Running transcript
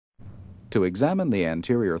To examine the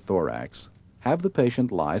anterior thorax, have the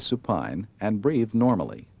patient lie supine and breathe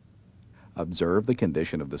normally. Observe the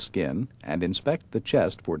condition of the skin and inspect the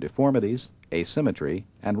chest for deformities, asymmetry,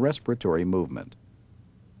 and respiratory movement.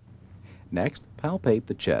 Next, palpate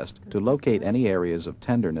the chest to locate any areas of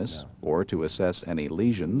tenderness or to assess any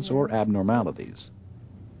lesions or abnormalities.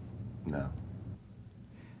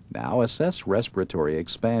 Now assess respiratory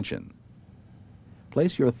expansion.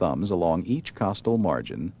 Place your thumbs along each costal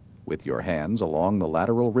margin with your hands along the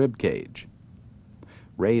lateral rib cage.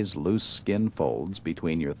 Raise loose skin folds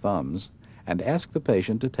between your thumbs and ask the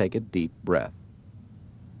patient to take a deep breath.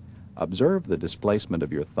 Observe the displacement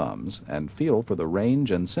of your thumbs and feel for the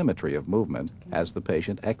range and symmetry of movement as the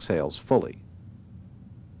patient exhales fully.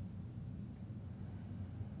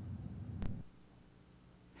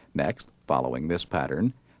 Next, following this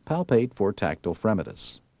pattern, palpate for tactile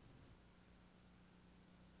fremitus.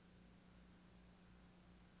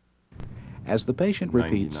 As the patient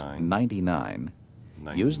repeats 99,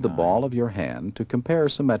 use the ball of your hand to compare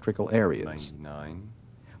symmetrical areas. 99.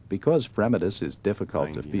 Because fremitus is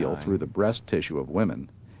difficult to feel through the breast tissue of women,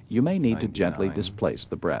 you may need to gently displace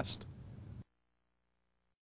the breast.